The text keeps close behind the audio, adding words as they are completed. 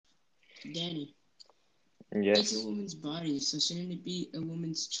Danny, it's a Yes. woman's body, so shouldn't it be a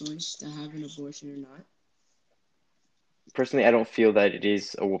woman's choice to have an abortion or not? Personally, I don't feel that it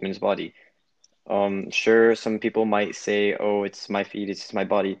is a woman's body. Sure, some people might say, "Oh, it's my feet, it's my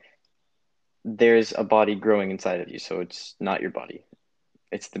body." There's a body growing inside of you, so it's not your body.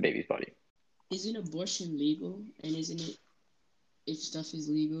 It's the baby's body. Isn't abortion legal? And isn't it, if stuff is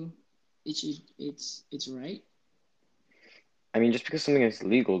legal, it's right? I mean, just because something is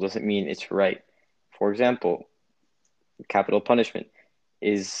legal doesn't mean it's right. For example, capital punishment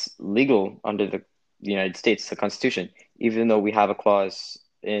is legal under the United States, the Constitution, even though we have a clause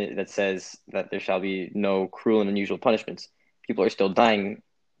that says that there shall be no cruel and unusual punishments. People are still dying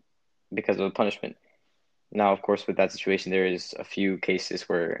because of the punishment. Now, of course, with that situation, there is a few cases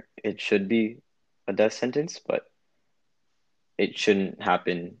where it should be a death sentence, but it shouldn't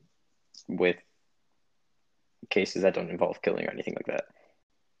happen with cases that don't involve killing or anything like that.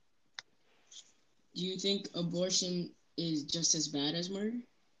 Do you think abortion is just as bad as murder?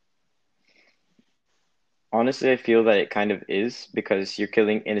 Honestly, I feel that it kind of is because you're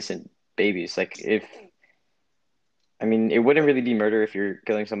killing innocent babies. Like if I mean, it wouldn't really be murder if you're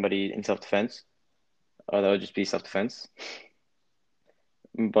killing somebody in self-defense. That would just be self-defense.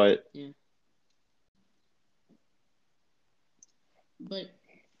 But Yeah. But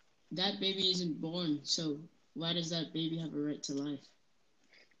that baby isn't born, so why does that baby have a right to life?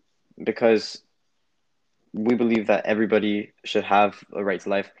 because we believe that everybody should have a right to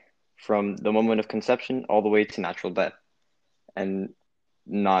life from the moment of conception all the way to natural death, and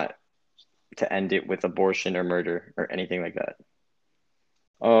not to end it with abortion or murder or anything like that.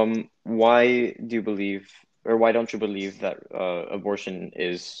 Why do you believe, or why don't you believe that abortion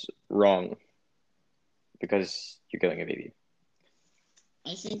is wrong? Because you're killing a baby.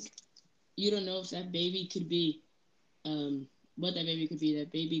 I think you don't know if that baby could be what that baby could be.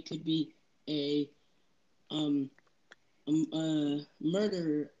 That baby could be a um a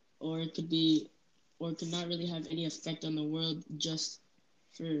murderer, or it could be, or it could not really have any effect on the world just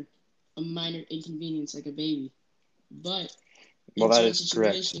for a minor inconvenience like a baby. But Well, in that certain is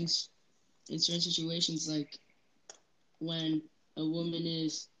correct. situations, like when a woman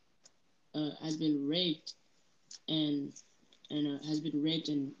is has been raped and has been raped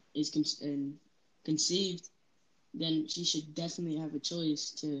and and conceived, then she should definitely have a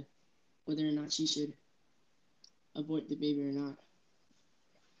choice to whether or not she should abort the baby or not.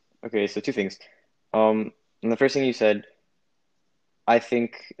 Okay, so two things. And the first thing you said, I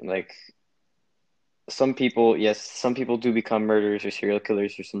think like some people, yes, some people do become murderers or serial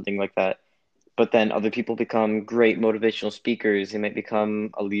killers or something like that. But then other people become great motivational speakers. They might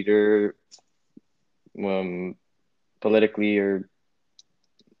become a leader, um, politically or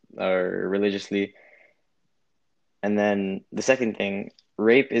religiously. And then the second thing,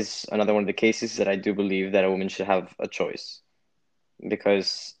 rape is another one of the cases that I do believe that a woman should have a choice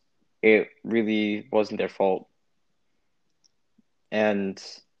because it really wasn't their fault. And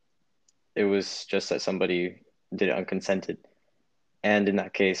it was just that somebody did it unconsented. And in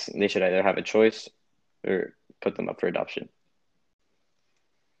that case, they should either have a choice or put them up for adoption.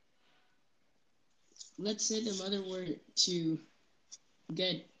 Let's say the mother were to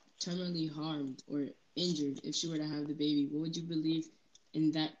get terminally harmed or injured if she were to have the baby. What would you believe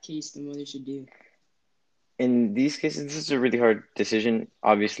in that case the mother should do? In these cases, this is a really hard decision.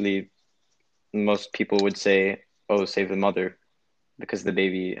 Obviously, most people would say, "Oh, save the mother," because the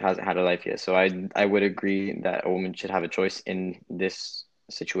baby hasn't had a life yet. So I would agree that a woman should have a choice in this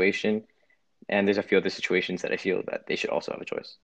situation. And there's a few other situations that I feel that they should also have a choice.